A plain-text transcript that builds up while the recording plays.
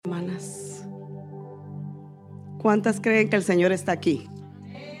hermanas? ¿Cuántas creen que el Señor está aquí?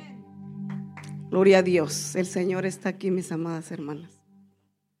 Gloria a Dios, el Señor está aquí, mis amadas hermanas.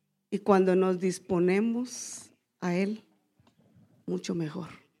 Y cuando nos disponemos a Él, mucho mejor.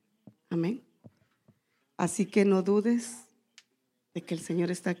 Amén. Así que no dudes de que el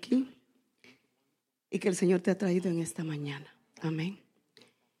Señor está aquí y que el Señor te ha traído en esta mañana. Amén.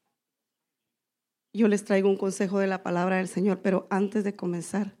 Yo les traigo un consejo de la palabra del Señor, pero antes de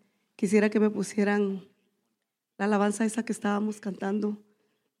comenzar, quisiera que me pusieran la alabanza esa que estábamos cantando,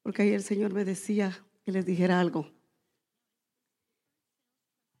 porque ahí el Señor me decía que les dijera algo.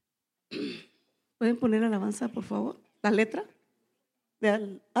 ¿Pueden poner alabanza, por favor? ¿La letra?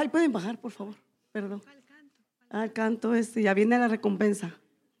 Ay, pueden bajar, por favor. Perdón. Al canto ya viene la recompensa.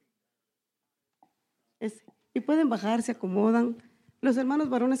 Y pueden bajar, se acomodan. Los hermanos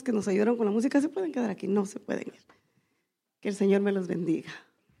varones que nos ayudaron con la música se pueden quedar aquí, no se pueden ir. Que el Señor me los bendiga.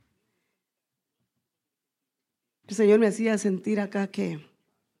 El Señor me hacía sentir acá que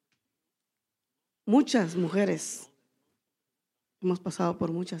muchas mujeres hemos pasado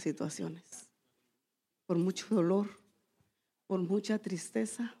por muchas situaciones, por mucho dolor, por mucha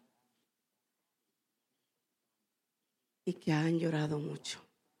tristeza y que han llorado mucho.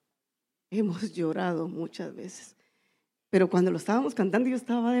 Hemos llorado muchas veces. Pero cuando lo estábamos cantando, yo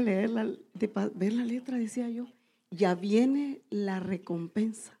estaba de ver la letra, decía yo, ya viene la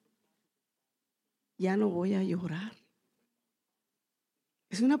recompensa. Ya no voy a llorar.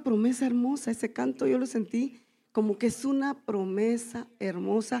 Es una promesa hermosa. Ese canto yo lo sentí como que es una promesa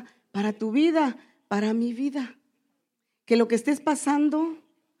hermosa para tu vida, para mi vida. Que lo que estés pasando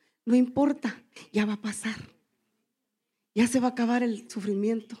no importa, ya va a pasar. Ya se va a acabar el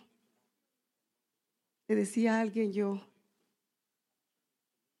sufrimiento. Le decía a alguien yo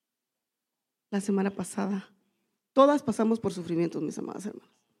la semana pasada, todas pasamos por sufrimientos, mis amadas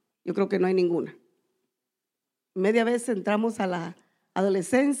hermanas. Yo creo que no hay ninguna. Media vez entramos a la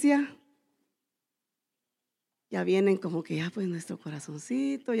adolescencia, ya vienen como que ya pues nuestro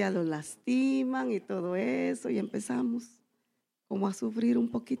corazoncito, ya lo lastiman y todo eso, y empezamos como a sufrir un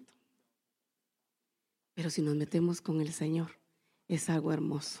poquito. Pero si nos metemos con el Señor, es algo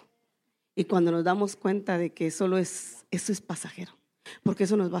hermoso. Y cuando nos damos cuenta de que eso es pasajero, porque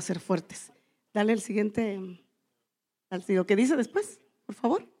eso nos va a hacer fuertes. Dale el siguiente, lo que dice después, por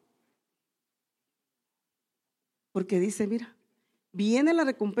favor. Porque dice, mira, viene la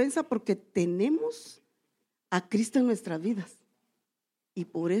recompensa porque tenemos a Cristo en nuestras vidas. Y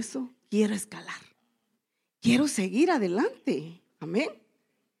por eso quiero escalar. Quiero seguir adelante. Amén.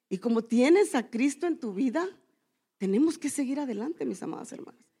 Y como tienes a Cristo en tu vida, tenemos que seguir adelante, mis amadas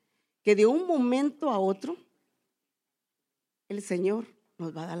hermanas. Que de un momento a otro, el Señor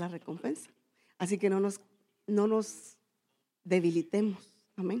nos va a dar la recompensa. Así que no nos debilitemos,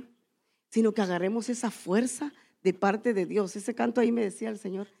 amén, sino que agarremos esa fuerza de parte de Dios. Ese canto ahí me decía el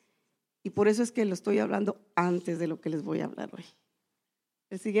Señor, y por eso es que lo estoy hablando antes de lo que les voy a hablar hoy.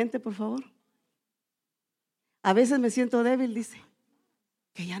 El siguiente, por favor. A veces me siento débil, dice,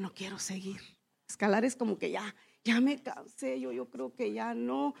 que ya no quiero seguir. Escalar es como que ya me cansé, yo creo que ya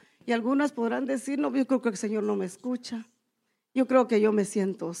no. Y algunas podrán decir, no, yo creo que el Señor no me escucha. Yo creo que yo me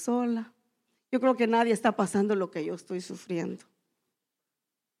siento sola. Yo creo que nadie está pasando lo que yo estoy sufriendo.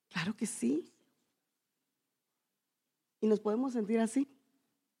 Claro que sí. Y nos podemos sentir así,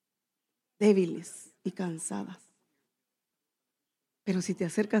 débiles y cansadas. Pero si te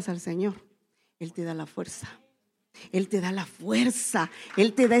acercas al Señor, Él te da la fuerza. Él te da la fuerza.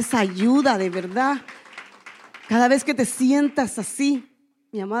 Él te da esa ayuda de verdad. Cada vez que te sientas así,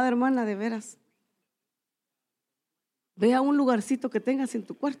 mi amada hermana, de veras, ve a un lugarcito que tengas en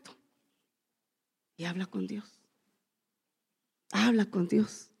tu cuarto y habla con Dios. Habla con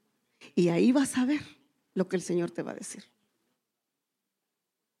Dios. Y ahí vas a ver lo que el Señor te va a decir.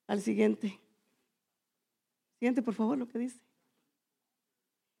 Al siguiente. Siguiente, por favor, lo que dice.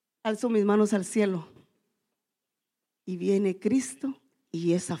 Alzo mis manos al cielo y viene Cristo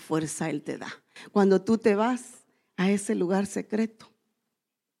y esa fuerza Él te da. Cuando tú te vas a ese lugar secreto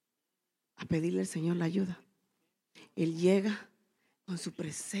a pedirle al Señor la ayuda, Él llega con su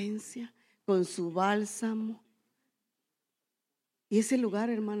presencia, con su bálsamo. Y ese lugar,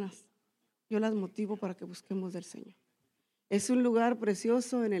 hermanas, yo las motivo para que busquemos del Señor. Es un lugar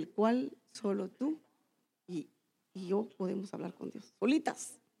precioso en el cual solo tú y yo podemos hablar con Dios,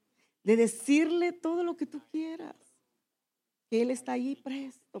 solitas, de decirle todo lo que tú quieras, que Él está ahí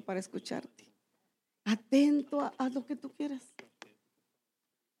presto para escucharte, atento a lo que tú quieras.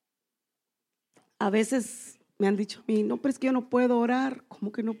 A veces me han dicho a mí, no, pero es que yo no puedo orar.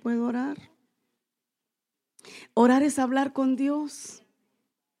 ¿Cómo que no puedo orar? Orar es hablar con Dios.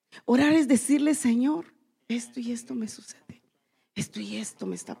 Orar es decirle, Señor, esto y esto me sucede, esto y esto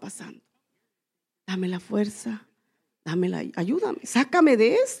me está pasando. Dame la fuerza, ayúdame, sácame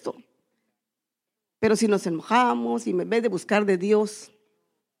de esto. Pero si nos enojamos y en vez de buscar de Dios,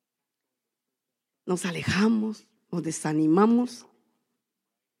 nos alejamos, nos desanimamos,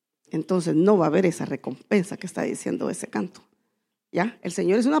 entonces no va a haber esa recompensa que está diciendo ese canto. ¿Ya? El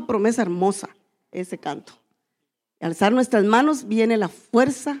Señor es una promesa hermosa, ese canto. Al alzar nuestras manos viene la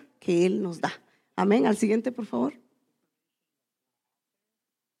fuerza que Él nos da. Amén. Al siguiente, por favor.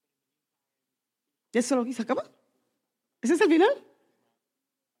 ¿Eso lo se acaba? ¿Ese es el final?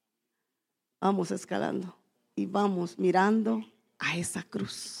 Vamos escalando y vamos mirando a esa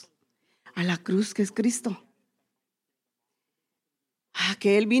cruz, a la cruz que es Cristo.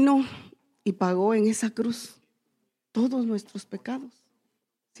 Que Él vino y pagó en esa cruz todos nuestros pecados,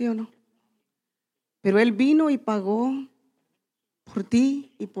 ¿sí o no? Pero Él vino y pagó por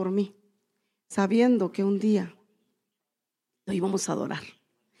ti y por mí, sabiendo que un día lo íbamos a adorar.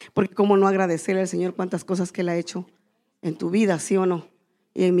 Porque cómo no agradecerle al Señor cuántas cosas que Él ha hecho en tu vida, ¿sí o no?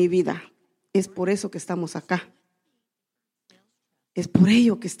 Y en mi vida. Es por eso que estamos acá. Es por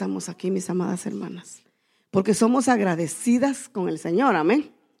ello que estamos aquí, mis amadas hermanas. Porque somos agradecidas con el Señor,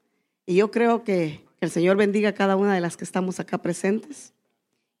 amén. Y yo creo que el Señor bendiga a cada una de las que estamos acá presentes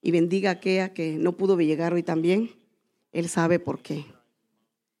y bendiga a aquella que no pudo llegar hoy también. Él sabe por qué.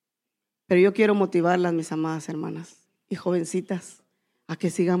 Pero yo quiero motivarlas, mis amadas hermanas y jovencitas, a que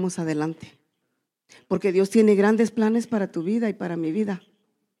sigamos adelante. Porque Dios tiene grandes planes para tu vida y para mi vida.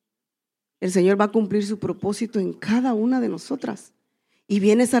 El Señor va a cumplir su propósito en cada una de nosotras. Y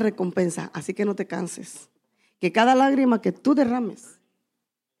viene esa recompensa, así que no te canses. Que cada lágrima que tú derrames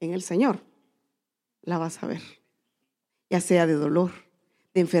en el Señor, la vas a ver. Ya sea de dolor,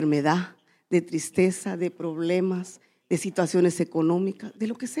 de enfermedad, de tristeza, de problemas, de situaciones económicas, de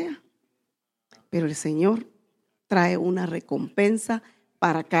lo que sea. Pero el Señor trae una recompensa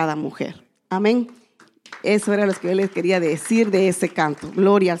para cada mujer. Amén. Eso era lo que yo les quería decir de ese canto.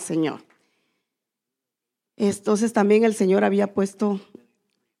 Gloria al Señor. Entonces también el Señor había puesto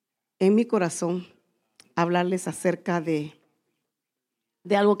en mi corazón hablarles acerca de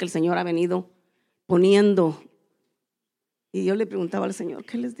algo que el Señor ha venido poniendo. Y yo le preguntaba al Señor,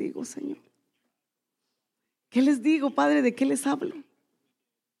 ¿qué les digo, Señor? ¿Qué les digo, Padre? ¿De qué les hablo?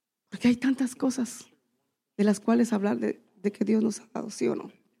 Porque hay tantas cosas de las cuales hablar de que Dios nos ha dado, ¿sí o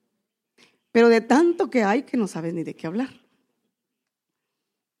no? Pero de tanto que hay que no sabes ni de qué hablar.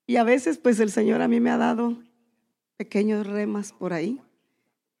 Y a veces pues el Señor a mí me ha dado pequeños remas por ahí.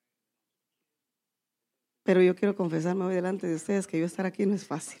 Pero yo quiero confesarme hoy delante de ustedes que yo estar aquí no es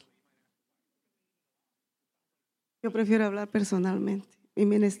fácil. Yo prefiero hablar personalmente. Mi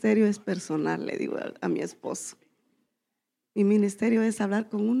ministerio es personal, le digo a mi esposo. Mi ministerio es hablar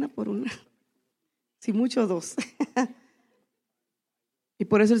con una por una. Si mucho, dos. Y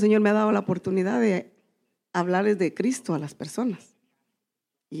por eso el Señor me ha dado la oportunidad de hablarles de Cristo a las personas.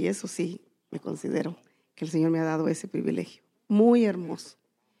 Y eso sí, me considero que el Señor me ha dado ese privilegio. Muy hermoso.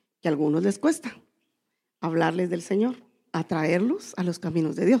 Que a algunos les cuesta hablarles del Señor, atraerlos a los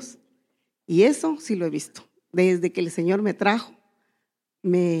caminos de Dios. Y eso sí lo he visto. Desde que el Señor me trajo,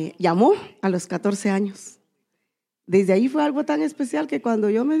 me llamó a los 14 años. Desde ahí fue algo tan especial que cuando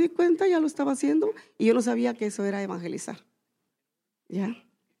yo me di cuenta ya lo estaba haciendo y yo no sabía que eso era evangelizar. ¿Ya?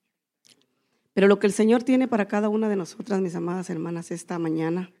 Pero lo que el Señor tiene para cada una de nosotras, mis amadas hermanas, esta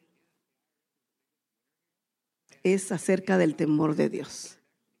mañana es acerca del temor de Dios.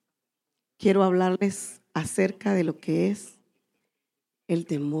 Quiero hablarles acerca de lo que es el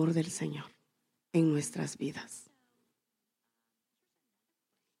temor del Señor en nuestras vidas.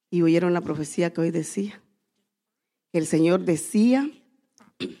 Y oyeron la profecía que hoy decía. El Señor decía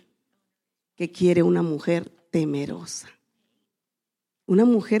que quiere una mujer temerosa. Una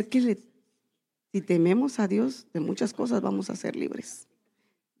mujer que si tememos a Dios, de muchas cosas vamos a ser libres.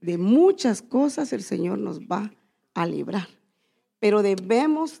 De muchas cosas el Señor nos va a librar. Pero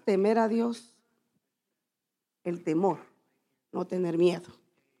debemos temer a Dios. El temor, no tener miedo.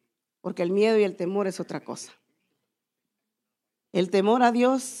 Porque el miedo y el temor es otra cosa. El temor a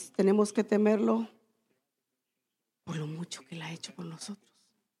Dios tenemos que temerlo por lo mucho que Él ha hecho por nosotros.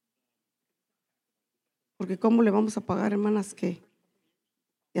 Porque ¿cómo le vamos a pagar, hermanas, que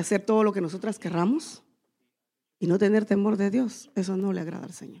de hacer todo lo que nosotras querramos y no tener temor de Dios? Eso no le agrada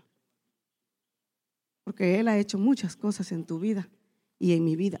al Señor. Porque Él ha hecho muchas cosas en tu vida y en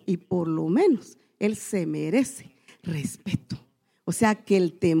mi vida, y por lo menos Él se merece respeto. O sea que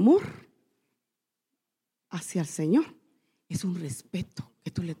el temor hacia el Señor es un respeto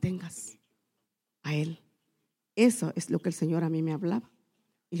que tú le tengas a Él. Eso es lo que el Señor a mí me hablaba.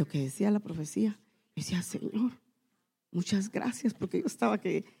 Y lo que decía la profecía, decía, Señor, muchas gracias, porque yo estaba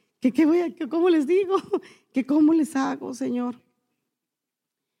 ¿cómo les digo? ¿Cómo les hago, Señor?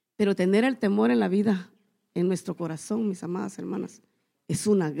 Pero tener el temor en la vida, en nuestro corazón, mis amadas hermanas, es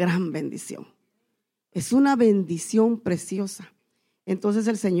una gran bendición. Es una bendición preciosa. Entonces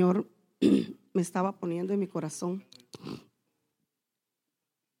el Señor me estaba poniendo en mi corazón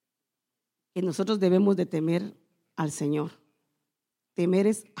que nosotros debemos de temer al Señor. Temer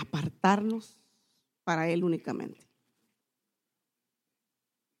es apartarnos para Él únicamente.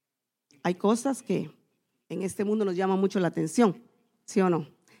 Hay cosas que en este mundo nos llaman mucho la atención, ¿sí o no?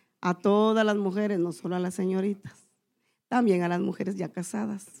 A todas las mujeres, no solo a las señoritas, también a las mujeres ya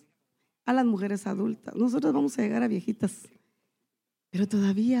casadas, a las mujeres adultas. Nosotros vamos a llegar a viejitas, pero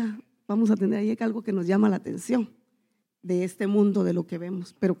todavía vamos a tener ahí algo que nos llama la atención de este mundo, de lo que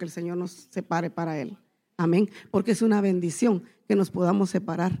vemos, pero que el Señor nos separe para Él. Amén. Porque es una bendición que nos podamos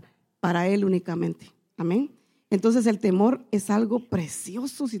separar para Él únicamente. Amén. Entonces el temor es algo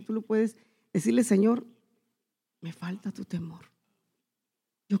precioso. Si tú lo puedes decirle, Señor, me falta tu temor.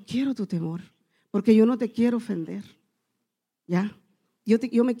 Yo quiero tu temor, porque yo no te quiero ofender. ¿Ya?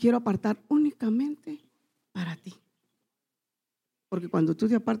 Yo me quiero apartar únicamente para ti. Porque cuando tú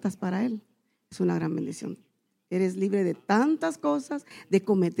te apartas para Él, es una gran bendición. Eres libre de tantas cosas, de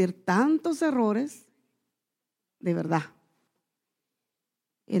cometer tantos errores, de verdad.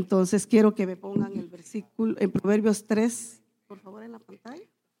 Entonces quiero que me pongan el versículo en Proverbios 3, por favor, en la pantalla.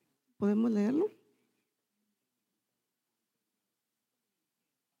 ¿Podemos leerlo?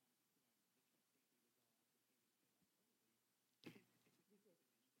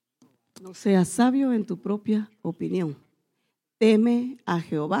 No seas sabio en tu propia opinión. Teme a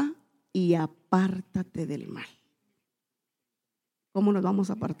Jehová y apártate del mal. ¿Cómo nos vamos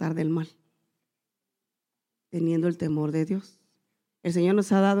a apartar del mal? Teniendo el temor de Dios. El Señor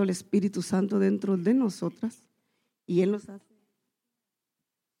nos ha dado el Espíritu Santo dentro de nosotras y Él nos hace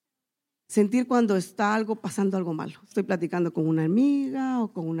sentir cuando está pasando algo malo. Estoy platicando con una amiga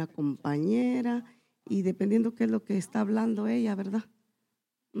o con una compañera y dependiendo qué es lo que está hablando ella, ¿verdad?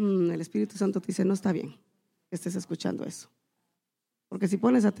 El Espíritu Santo te dice, no está bien que estés escuchando eso. Porque si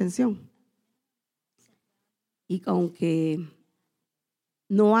pones atención y aunque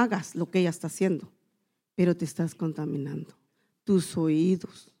no hagas lo que ella está haciendo, pero te estás contaminando. Tus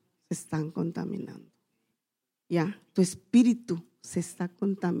oídos se están contaminando. Ya, tu espíritu se está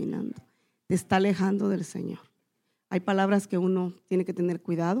contaminando. Te está alejando del Señor. Hay palabras que uno tiene que tener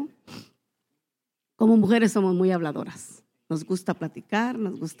cuidado. Como mujeres somos muy habladoras. Nos gusta platicar,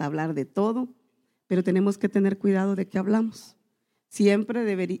 nos gusta hablar de todo, pero tenemos que tener cuidado de qué hablamos. Siempre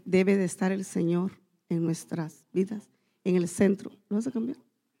debe de estar el Señor en nuestras vidas, en el centro. ¿Lo vas a cambiar?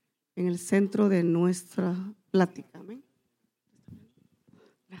 En el centro de nuestra plática. Amén.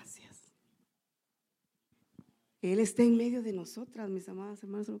 Gracias. Que Él esté en medio de nosotras, mis amadas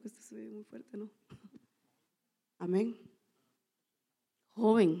hermanas. Solo que esto se ve muy fuerte, ¿no? Amén.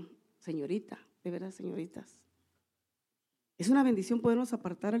 Joven, señorita, de veras, señoritas. Es una bendición podernos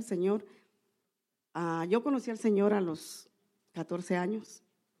apartar al Señor. Yo conocí al Señor a los 14 años,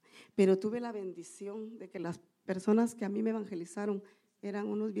 pero tuve la bendición de que las personas que a mí me evangelizaron eran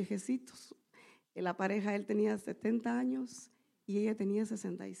unos viejecitos. La pareja, él tenía 70 años y ella tenía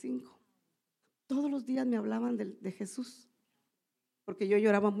 65. Todos los días me hablaban de Jesús, porque yo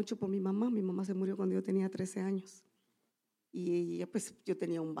lloraba mucho por mi mamá. Mi mamá se murió cuando yo tenía 13 años y pues yo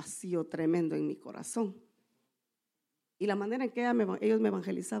tenía un vacío tremendo en mi corazón. Y la manera en que ellos me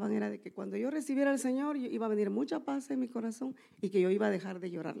evangelizaban era de que cuando yo recibiera al Señor iba a venir mucha paz en mi corazón y que yo iba a dejar de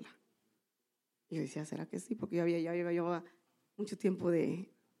llorarla. Y yo decía, ¿será que sí? Porque ya llevaba mucho tiempo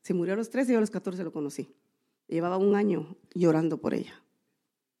se murió a los 13 y yo a los 14 lo conocí. Llevaba un año llorando por ella.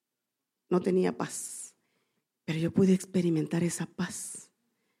 No tenía paz. Pero yo pude experimentar esa paz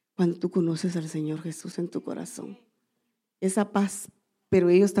cuando tú conoces al Señor Jesús en tu corazón. Esa paz, pero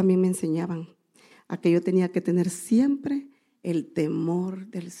ellos también me enseñaban a que yo tenía que tener siempre el temor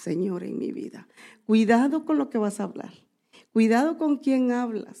del Señor en mi vida. Cuidado con lo que vas a hablar. Cuidado con quién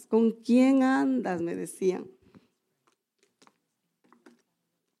hablas, con quién andas, me decían.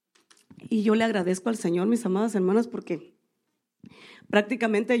 Y yo le agradezco al Señor, mis amadas hermanas, porque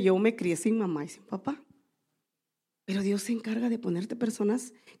prácticamente yo me crié sin mamá y sin papá. Pero Dios se encarga de ponerte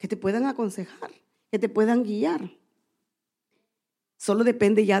personas que te puedan aconsejar, que te puedan guiar. Solo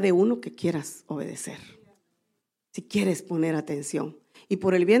depende ya de uno que quieras obedecer. Si quieres poner atención. Y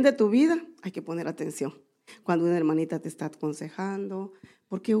por el bien de tu vida hay que poner atención. Cuando una hermanita te está aconsejando,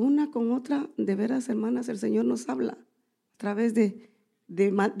 porque una con otra, de veras, hermanas, el Señor nos habla. A través de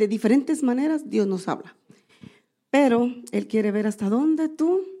diferentes maneras, Dios nos habla. Pero Él quiere ver hasta dónde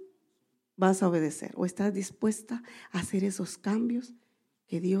tú vas a obedecer o estás dispuesta a hacer esos cambios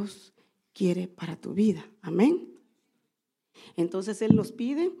que Dios quiere para tu vida. Amén. Entonces Él nos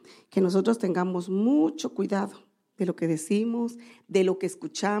pide que nosotros tengamos mucho cuidado de lo que decimos, de lo que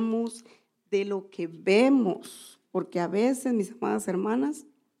escuchamos, de lo que vemos, porque a veces, mis amadas hermanas,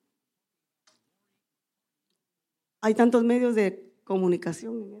 hay tantos medios de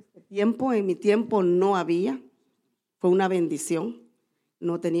comunicación en este tiempo. En mi tiempo no había, fue una bendición.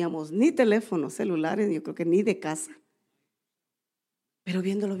 No teníamos ni teléfonos celulares, yo creo que ni de casa. Pero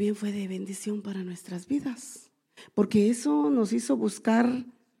viéndolo bien fue de bendición para nuestras vidas, porque eso nos hizo buscar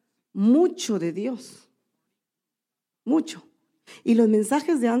mucho de Dios, mucho. Y los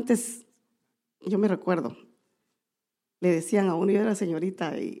mensajes de antes, yo me recuerdo, le decían a uno, yo era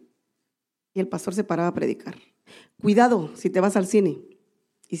señorita y el pastor se paraba a predicar. Cuidado si te vas al cine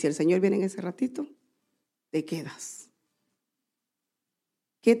y si el Señor viene en ese ratito, te quedas.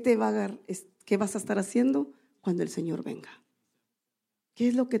 ¿Qué vas a estar haciendo cuando el Señor venga? ¿Qué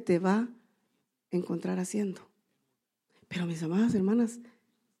es lo que te va a encontrar haciendo? Pero mis amadas hermanas,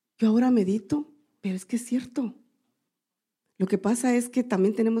 yo ahora medito, pero es que es cierto. Lo que pasa es que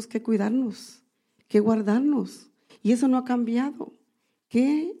también tenemos que cuidarnos, que guardarnos. Y eso no ha cambiado.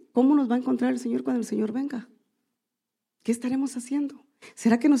 ¿Cómo nos va a encontrar el Señor cuando el Señor venga? ¿Qué estaremos haciendo?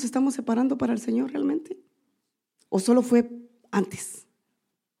 ¿Será que nos estamos separando para el Señor realmente? ¿O solo fue antes?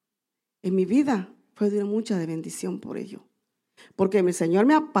 En mi vida fue de mucha bendición por ello. Porque mi Señor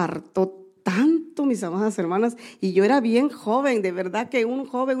me apartó tanto, mis amadas hermanas, y yo era bien joven, de verdad que un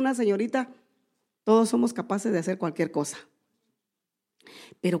joven, una señorita, todos somos capaces de hacer cualquier cosa.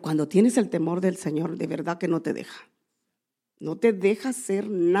 Pero cuando tienes el temor del Señor, de verdad que no te deja. No te deja hacer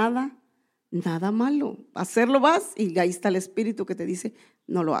nada malo. Hacerlo vas y ahí está el Espíritu que te dice,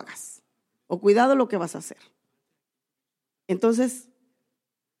 no lo hagas. O cuidado lo que vas a hacer. Entonces,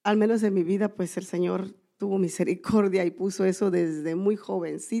 al menos en mi vida, pues el Señor tuvo misericordia y puso eso desde muy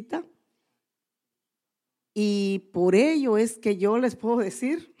jovencita. Y por ello es que yo les puedo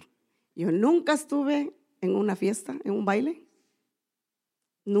decir, yo nunca estuve en una fiesta, en un baile.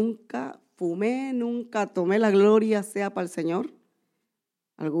 Nunca fumé, nunca tomé, la gloria sea para el Señor.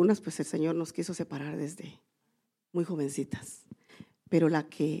 Algunas pues el Señor nos quiso separar desde muy jovencitas. Pero la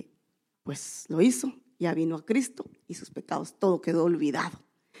que pues lo hizo, ya vino a Cristo y sus pecados, todo quedó olvidado,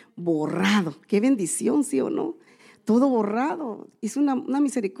 borrado. Qué bendición, ¿sí o no? Todo borrado. Hizo una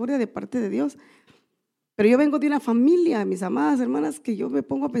misericordia de parte de Dios. Pero yo vengo de una familia, mis amadas hermanas, que yo me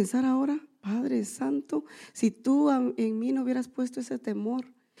pongo a pensar ahora, Padre Santo, si tú en mí no hubieras puesto ese temor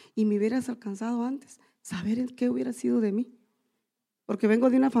y me hubieras alcanzado antes, saber en qué hubiera sido de mí. Porque vengo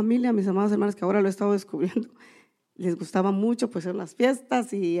de una familia, mis amadas hermanas, que ahora lo he estado descubriendo, les gustaba mucho pues en las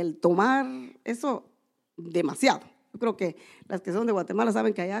fiestas y el tomar, eso demasiado. Yo creo que las que son de Guatemala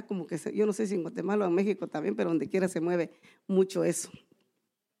saben que allá como que, yo no sé si en Guatemala o en México también, pero donde quiera se mueve mucho eso.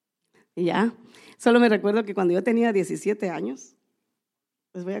 Y ya, solo me recuerdo que cuando yo tenía 17 años,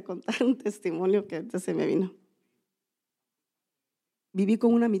 les voy a contar un testimonio que antes se me vino. Viví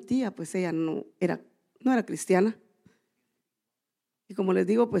con mi tía, pues ella no era cristiana. Y como les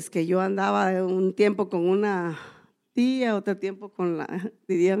digo, pues que yo andaba un tiempo con una tía, otro tiempo con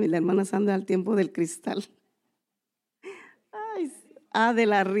diría la hermana Sandra, al tiempo del cristal. Ay, de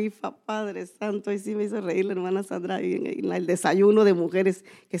la rifa, Padre Santo, y sí me hizo reír la hermana Sandra en el desayuno de mujeres,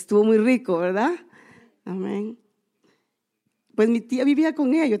 que estuvo muy rico, ¿verdad? Amén. Pues mi tía vivía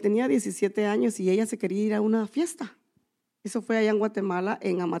con ella, yo tenía 17 años y ella se quería ir a una fiesta. Eso fue allá en Guatemala,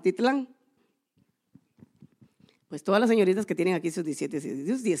 en Amatitlán. Pues todas las señoritas que tienen aquí sus 17,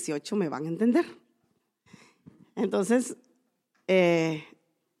 sus 18 me van a entender. Entonces,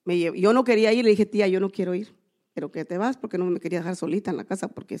 yo no quería ir, le dije, tía, yo no quiero ir, pero que te vas porque no me quería dejar solita en la casa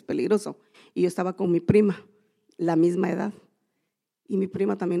porque es peligroso. Y yo estaba con mi prima, la misma edad, y mi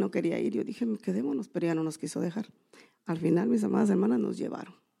prima también no quería ir. Yo dije, quedémonos, pero ella no nos quiso dejar. Al final, mis amadas hermanas nos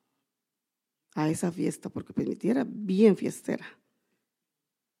llevaron a esa fiesta porque pues mi tía era bien fiestera.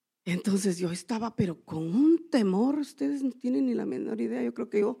 Entonces yo estaba, pero con un temor, ustedes no tienen ni la menor idea. Yo creo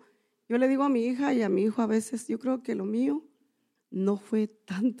que yo le digo a mi hija y a mi hijo a veces, yo creo que lo mío no fue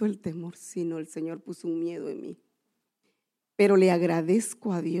tanto el temor, sino el Señor puso un miedo en mí. Pero le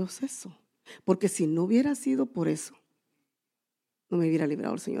agradezco a Dios eso, porque si no hubiera sido por eso, no me hubiera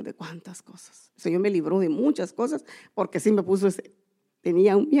librado el Señor de cuántas cosas. El Señor me libró de muchas cosas, porque sí me puso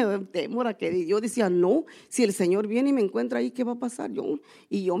tenía un miedo, un temor a que yo decía, no, si el Señor viene y me encuentra ahí, ¿qué va a pasar?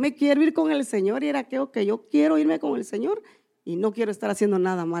 Yo me quiero ir con el Señor y era que yo quiero irme con el Señor y no quiero estar haciendo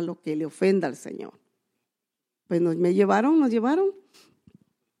nada malo que le ofenda al Señor. Pues nos llevaron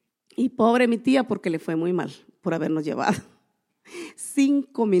y pobre mi tía porque le fue muy mal, por habernos llevado.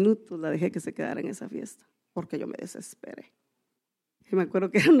 5 minutos la dejé que se quedara en esa fiesta, porque yo me desesperé. Y me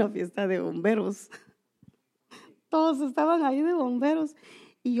acuerdo que era una fiesta de bomberos. Todos estaban ahí de bomberos.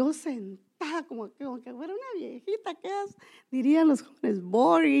 Y yo sentada como que fuera una viejita, ¿qué es? Dirían los jóvenes,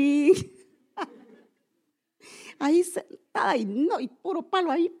 boring. Ahí sentada y puro palo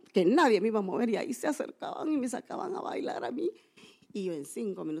ahí, que nadie me iba a mover. Y ahí se acercaban y me sacaban a bailar a mí. Y yo en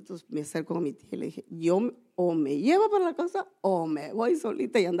 5 minutos me acerco a mi tía y le dije, yo o me llevo para la casa o me voy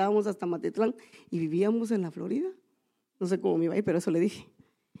solita. Y andábamos hasta Matitlán y vivíamos en la Florida. No sé cómo me iba a ir, pero eso le dije.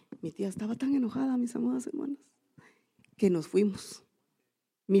 Mi tía estaba tan enojada, mis amadas hermanas, que nos fuimos.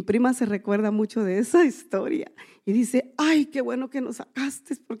 Mi prima se recuerda mucho de esa historia y dice, ay, qué bueno que nos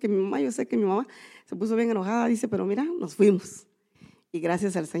sacaste, porque mi mamá, yo sé que mi mamá se puso bien enojada, dice, pero mira, nos fuimos. Y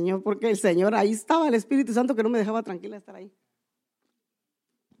gracias al Señor, porque el Señor, ahí estaba el Espíritu Santo que no me dejaba tranquila estar ahí,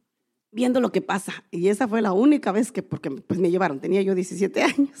 viendo lo que pasa. Y esa fue la única vez que, porque pues me llevaron, tenía yo 17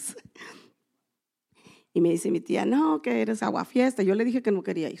 años. Y me dice mi tía, no, que eres aguafiesta. Yo le dije que no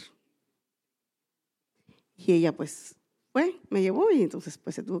quería ir. Y ella pues me llevó y entonces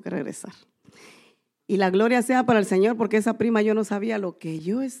pues se tuvo que regresar. Y la gloria sea para el Señor, porque esa prima, yo no sabía lo que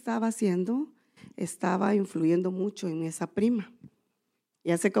yo estaba haciendo, estaba influyendo mucho en esa prima.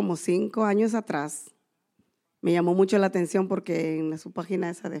 Y hace como 5 años atrás me llamó mucho la atención porque en su página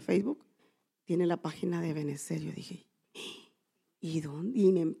esa de Facebook tiene la página de Benecer. Yo dije, ¿y dónde?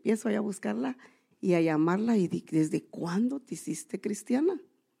 Y me empiezo a buscarla y a llamarla y ¿desde cuándo te hiciste cristiana?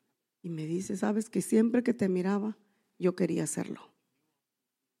 Y me dice, sabes que siempre que te miraba yo quería hacerlo,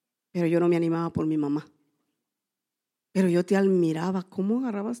 pero yo no me animaba por mi mamá. Pero yo te admiraba, cómo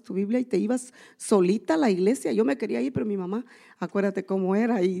agarrabas tu Biblia y te ibas solita a la iglesia. Yo me quería ir, pero mi mamá, acuérdate cómo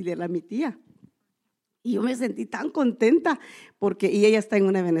era, y de mi tía. Y yo me sentí tan contenta, y ella está en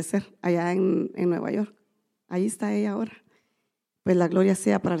una Ebenezer, allá en Nueva York. Ahí está ella ahora. Pues la gloria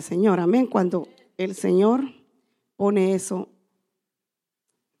sea para el Señor, amén. Cuando el Señor pone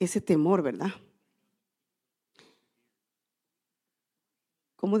ese temor, ¿verdad?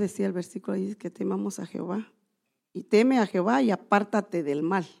 ¿Cómo decía el versículo ahí? Que temamos a Jehová. Y teme a Jehová y apártate del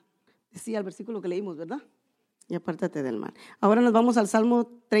mal. Decía el versículo que leímos, ¿verdad? Y apártate del mal. Ahora nos vamos al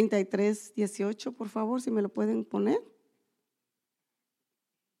Salmo 33, 18, por favor, si me lo pueden poner.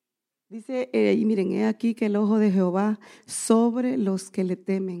 Dice, y miren, he aquí que el ojo de Jehová sobre los que le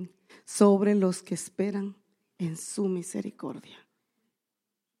temen, sobre los que esperan en su misericordia.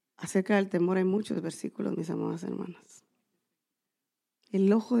 Acerca del temor hay muchos versículos, mis amadas hermanas.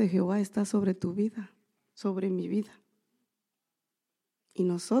 El ojo de Jehová está sobre tu vida, sobre mi vida. Y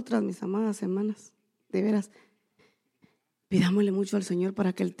nosotras, mis amadas hermanas, de veras, pidámosle mucho al Señor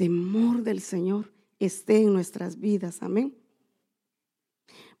para que el temor del Señor esté en nuestras vidas. Amén.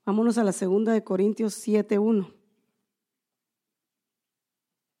 Vámonos a la 2 de Corintios 7:1.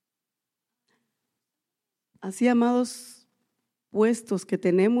 Así, amados, puestos que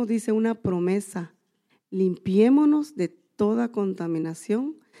tenemos, dice, una promesa, limpiémonos de toda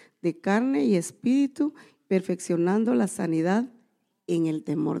contaminación de carne y espíritu, perfeccionando la sanidad en el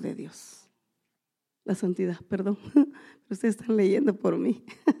temor de Dios. La santidad, perdón, ustedes están leyendo por mí.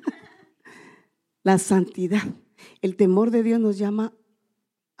 La santidad, el temor de Dios nos llama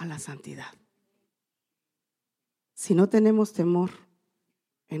a la santidad. Si no tenemos temor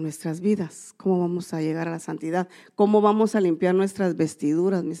en nuestras vidas, ¿cómo vamos a llegar a la santidad? ¿Cómo vamos a limpiar nuestras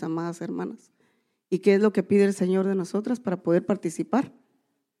vestiduras, mis amadas hermanas? ¿Y qué es lo que pide el Señor de nosotras para poder participar?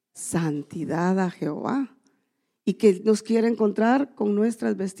 Santidad a Jehová. Y que nos quiere encontrar con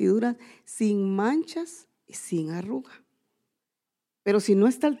nuestras vestiduras sin manchas y sin arruga. Pero si no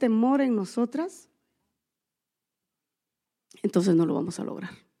está el temor en nosotras, entonces no lo vamos a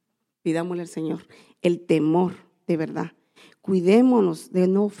lograr. Pidámosle al Señor el temor de verdad. Cuidémonos de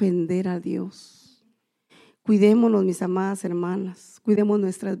no ofender a Dios. Cuidémonos, mis amadas hermanas. Cuidemos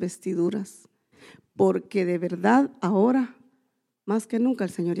nuestras vestiduras. Porque de verdad ahora, más que nunca,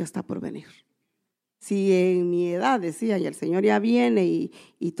 el Señor ya está por venir. Si en mi edad decía, y el Señor ya viene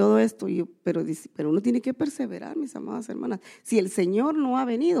y todo esto, pero uno tiene que perseverar, mis amadas hermanas. Si el Señor no ha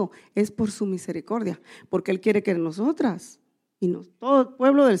venido, es por su misericordia, porque Él quiere que nosotras y todo el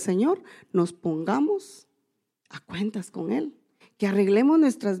pueblo del Señor nos pongamos a cuentas con Él, que arreglemos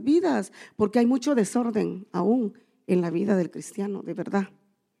nuestras vidas, porque hay mucho desorden aún en la vida del cristiano, de verdad.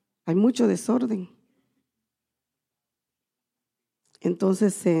 Hay mucho desorden.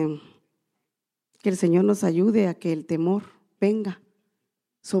 Entonces, que el Señor nos ayude a que el temor venga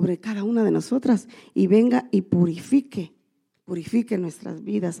sobre cada una de nosotras y venga y purifique nuestras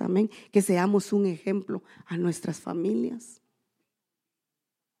vidas, amén. Que seamos un ejemplo a nuestras familias.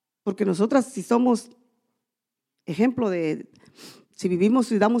 Porque nosotras, si somos ejemplo de, si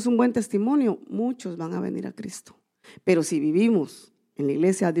vivimos y damos un buen testimonio, muchos van a venir a Cristo. Pero si vivimos en la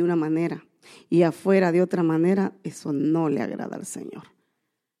iglesia de una manera y afuera de otra manera, eso no le agrada al Señor.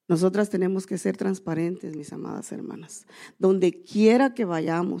 Nosotras tenemos que ser transparentes, mis amadas hermanas. Donde quiera que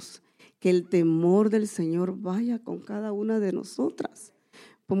vayamos, que el temor del Señor vaya con cada una de nosotras.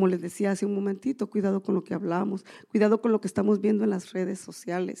 Como les decía hace un momentito, cuidado con lo que hablamos, cuidado con lo que estamos viendo en las redes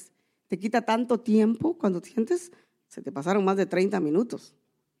sociales. Te quita tanto tiempo cuando sientes, se te pasaron más de 30 minutos.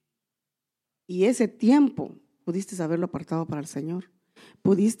 Y ese tiempo pudiste haberlo apartado para el Señor.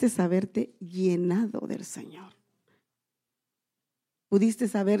 Pudiste haberte llenado del Señor. Pudiste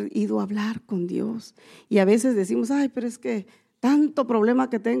haber ido a hablar con Dios. Y a veces decimos, ay, pero es que tanto problema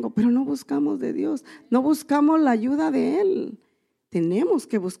que tengo, pero no buscamos de Dios, no buscamos la ayuda de Él. Tenemos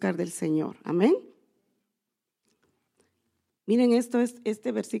que buscar del Señor. Amén. Miren, esto es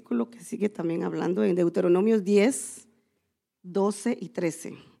este versículo que sigue también hablando en Deuteronomios 10, 12 y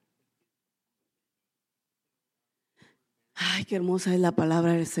 13. Ay, qué hermosa es la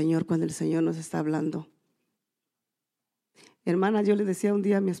palabra del Señor cuando el Señor nos está hablando. Hermana, yo le decía un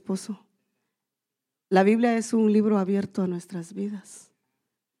día a mi esposo, la Biblia es un libro abierto a nuestras vidas.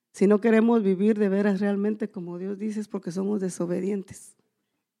 Si no queremos vivir de veras realmente como Dios dice, es porque somos desobedientes.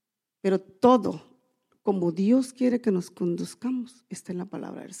 Pero todo, como Dios quiere que nos conduzcamos, está en la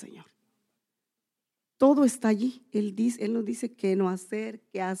palabra del Señor. Todo está allí. Él nos dice qué no hacer,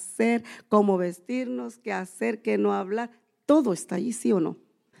 qué hacer, cómo vestirnos, qué hacer, qué no hablar. Todo está allí, ¿sí o no?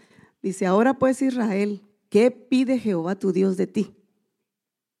 Dice, ahora pues Israel, ¿qué pide Jehová tu Dios de ti?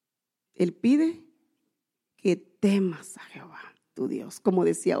 Él pide que temas a Jehová tu Dios, como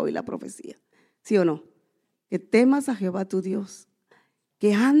decía hoy la profecía, ¿sí o no? Que temas a Jehová tu Dios,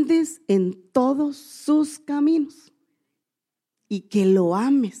 que andes en todos sus caminos y que lo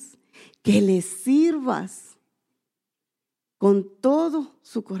ames, que le sirvas con todo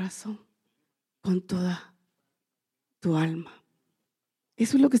su corazón, con toda tu alma.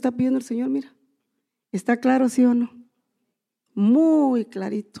 Eso es lo que está pidiendo el Señor, mira. ¿Está claro, sí o no? Muy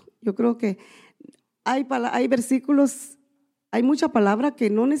clarito. Yo creo que hay versículos, hay mucha palabra que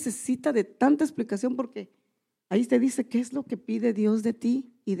no necesita de tanta explicación porque ahí te dice qué es lo que pide Dios de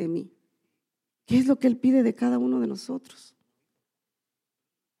ti y de mí. ¿Qué es lo que Él pide de cada uno de nosotros?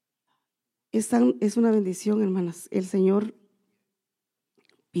 Es una bendición, hermanas. El Señor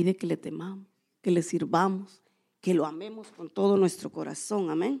pide que le temamos, que le sirvamos, que lo amemos con todo nuestro corazón.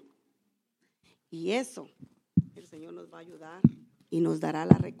 Amén. Y eso el Señor nos va a ayudar y nos dará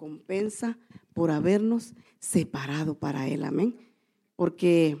la recompensa por habernos separado para Él. Amén.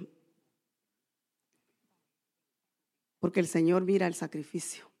 Porque el Señor mira el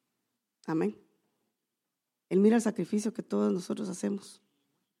sacrificio. Amén. Él mira el sacrificio que todos nosotros hacemos.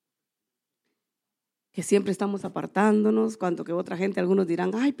 Que siempre estamos apartándonos, cuando que otra gente, algunos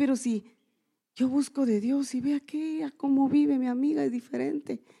dirán, ay, pero si yo busco de Dios y ve aquella cómo vive mi amiga, es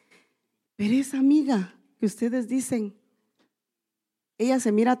diferente. Pero esa amiga que ustedes dicen, ella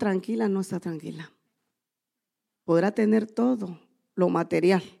se mira tranquila, no está tranquila. Podrá tener todo lo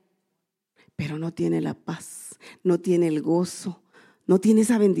material, pero no tiene la paz, no tiene el gozo, no tiene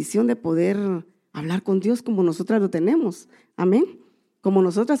esa bendición de poder hablar con Dios como nosotras lo tenemos. Amén. Como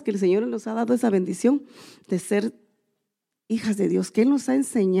nosotras, que el Señor nos ha dado esa bendición de ser hijas de Dios, que Él nos ha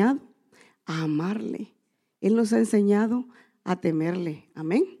enseñado a amarle, Él nos ha enseñado a temerle.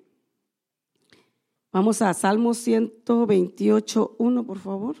 Amén. Vamos a Salmos 128, 1, por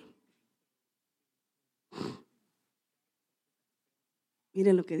favor.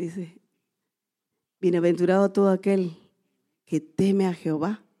 Miren lo que dice. Bienaventurado todo aquel que teme a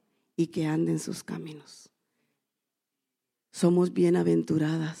Jehová y que ande en sus caminos. Somos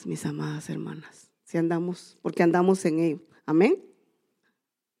bienaventuradas, mis amadas hermanas, si andamos, porque andamos en Él. Amén.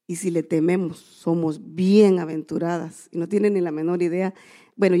 Y si le tememos, somos bienaventuradas. Y no tienen ni la menor idea.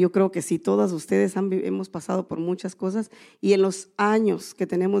 Bueno, yo creo que sí, todas ustedes hemos pasado por muchas cosas y en los años que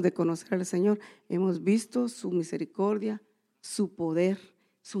tenemos de conocer al Señor, hemos visto su misericordia, su poder,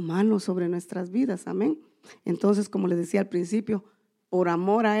 su mano sobre nuestras vidas. Amén. Entonces, como les decía al principio, por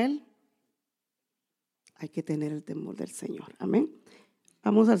amor a Él, hay que tener el temor del Señor. Amén.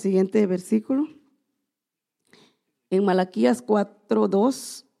 Vamos al siguiente versículo. En Malaquías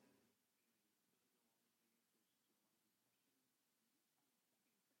 4:2.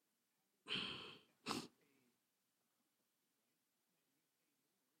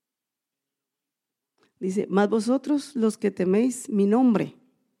 Dice, mas vosotros los que teméis mi nombre,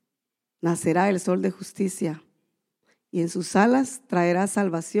 nacerá el sol de justicia, y en sus alas traerá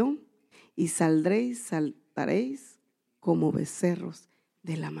salvación, y saltaréis como becerros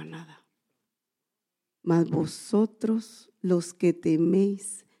de la manada. Mas vosotros, los que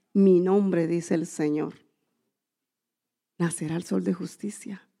teméis mi nombre, dice el Señor, nacerá el sol de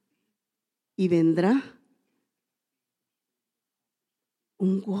justicia y vendrá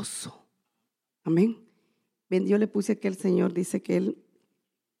un gozo. Amén. Yo le puse que el Señor dice que Él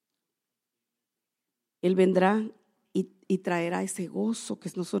vendrá y traerá ese gozo, que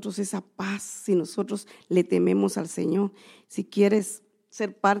es nosotros esa paz, si nosotros le tememos al Señor. Si quieres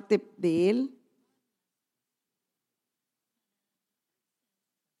ser parte de Él,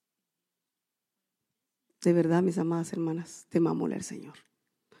 de verdad, mis amadas hermanas, temámosle al Señor.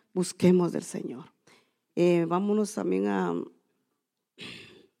 Busquemos del Señor. Vámonos también a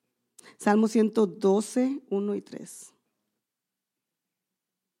Salmo 112, 1 y 3.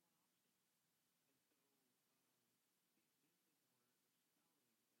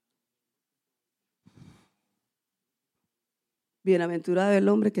 Bienaventurado el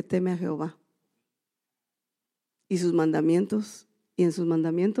hombre que teme a Jehová y sus mandamientos, y en sus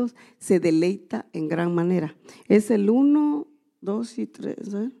mandamientos se deleita en gran manera. Es el 1, 2 y 3.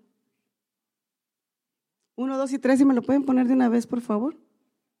 1, 2 y 3, si me lo pueden poner de una vez, por favor.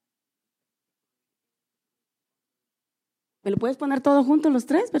 ¿Me lo puedes poner todo junto, los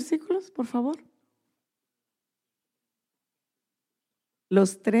 3 versículos, por favor?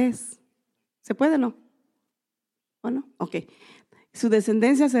 Los 3. ¿Se puede o no? ¿O no? Ok. Su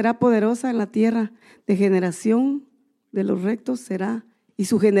descendencia será poderosa en la tierra, de generación de los rectos será, y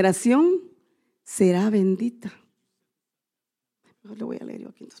su generación será bendita. Mejor lo voy a leer yo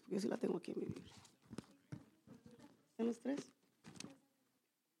aquí, entonces, porque yo sí la tengo aquí en mi Biblia. ¿Están los 3?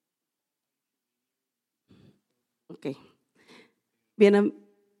 Ok.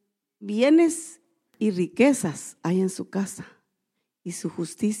 Bienes y riquezas hay en su casa, y su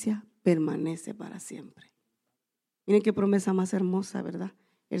justicia permanece para siempre. Miren qué promesa más hermosa, ¿verdad?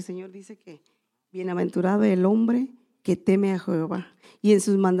 El Señor dice que bienaventurado el hombre que teme a Jehová y en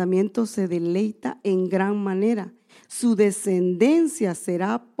sus mandamientos se deleita en gran manera. Su descendencia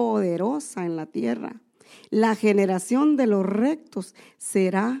será poderosa en la tierra. La generación de los rectos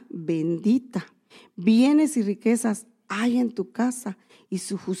será bendita. Bienes y riquezas hay en tu casa y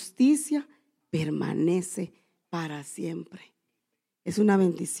su justicia permanece para siempre. Es una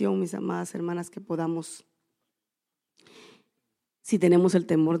bendición, mis amadas hermanas, que podamos, si tenemos el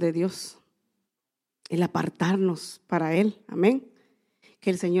temor de Dios, el apartarnos para Él. Amén.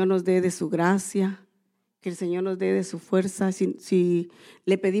 Que el Señor nos dé de su gracia, que el Señor nos dé de su fuerza. Si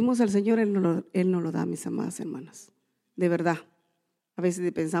le pedimos al Señor, Él nos lo da, mis amadas hermanas. De verdad. A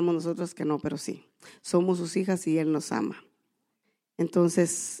veces pensamos nosotros que no, pero sí. Somos sus hijas y Él nos ama.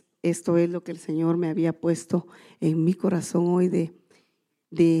 Entonces, esto es lo que el Señor me había puesto en mi corazón hoy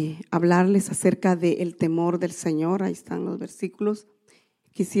de hablarles acerca del temor del Señor. Ahí están los versículos.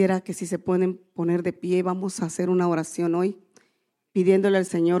 Quisiera que si se pueden poner de pie, vamos a hacer una oración hoy, pidiéndole al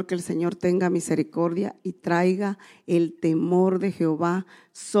Señor que el Señor tenga misericordia y traiga el temor de Jehová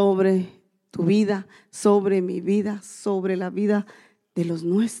sobre tu vida, sobre mi vida, sobre la vida de los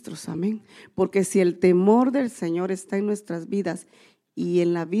nuestros. Amén. Porque si el temor del Señor está en nuestras vidas y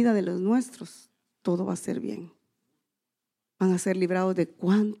en la vida de los nuestros, todo va a ser bien. Van a ser librados de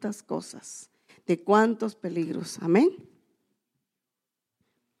cuántas cosas, de cuántos peligros. Amén.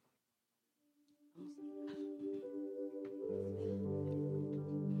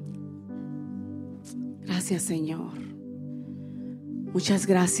 Gracias, Señor. Muchas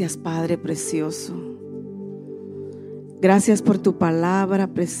gracias, Padre precioso. Gracias por tu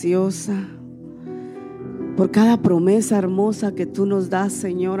palabra preciosa, por cada promesa hermosa que tú nos das,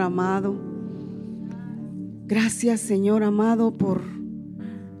 Señor amado. Gracias, Señor amado, por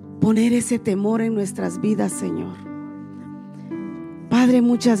poner ese temor en nuestras vidas, Señor. Padre,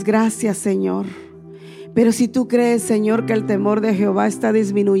 muchas gracias, Señor. Pero si tú crees, Señor, que el temor de Jehová está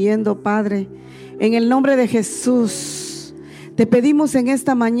disminuyendo, Padre, en el nombre de Jesús, te pedimos en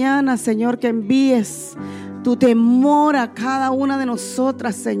esta mañana, Señor, que envíes tu temor a cada una de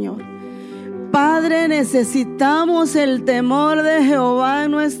nosotras, Señor. Padre, necesitamos el temor de Jehová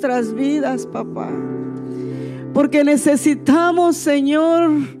en nuestras vidas, papá. Porque necesitamos,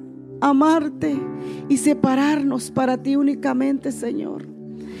 Señor, amarte y separarnos para ti únicamente, Señor.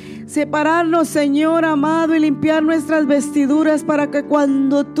 Separarnos, Señor amado, y limpiar nuestras vestiduras para que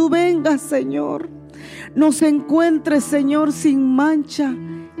cuando tú vengas, Señor, nos encuentres, Señor, sin mancha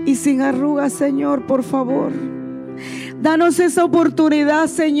y sin arrugas, Señor, por favor. Danos esa oportunidad,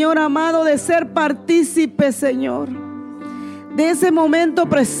 Señor amado, de ser partícipes, Señor, de ese momento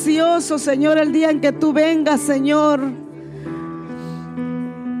precioso, Señor, el día en que tú vengas, Señor.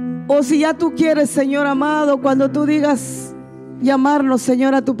 O si ya tú quieres, Señor amado, cuando tú digas llamarnos,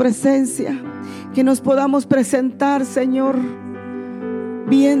 Señor, a tu presencia, que nos podamos presentar, Señor,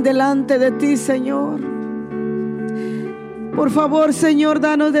 bien delante de ti, Señor. Por favor, Señor,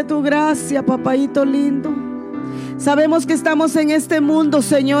 danos de tu gracia, papayito lindo. Sabemos que estamos en este mundo,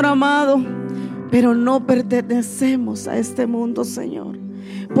 Señor amado, pero no pertenecemos a este mundo, Señor.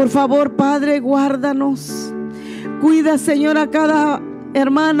 Por favor, Padre, guárdanos. Cuida, Señor, a cada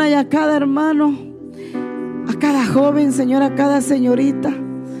hermana y a cada hermano, a cada joven, Señor, a cada señorita.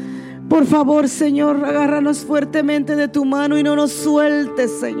 Por favor, Señor, agárranos fuertemente de tu mano y no nos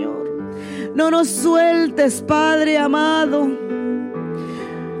sueltes, Señor. No nos sueltes, Padre amado.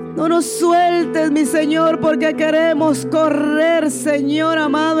 No nos sueltes, mi Señor, porque queremos correr, Señor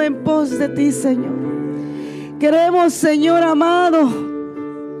amado, en pos de ti, Señor. Queremos, Señor amado,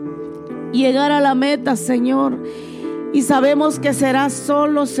 llegar a la meta, Señor. Y sabemos que será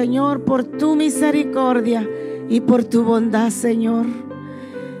solo, Señor, por tu misericordia y por tu bondad, Señor.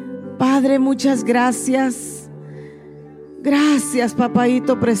 Padre, muchas gracias. Gracias,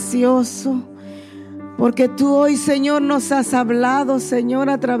 papayito precioso, porque tú hoy, Señor, nos has hablado, Señor,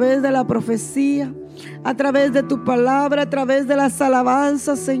 a través de la profecía, a través de tu palabra, a través de las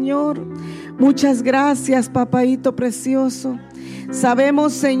alabanzas, Señor. Muchas gracias, papayito precioso.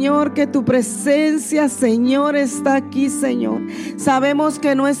 Sabemos, Señor, que tu presencia, Señor, está aquí, Señor. Sabemos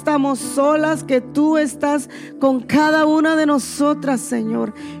que no estamos solas, que tú estás con cada una de nosotras,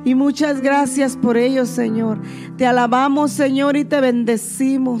 Señor. Y muchas gracias por ello, Señor. Te alabamos, Señor, y te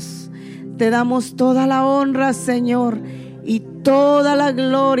bendecimos. Te damos toda la honra, Señor, y toda la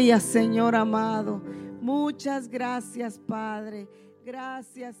gloria, Señor amado. Muchas gracias, Padre.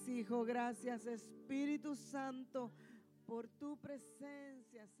 Gracias, Hijo. Gracias, Espíritu Santo, por tu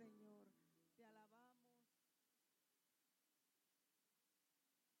presencia, Señor.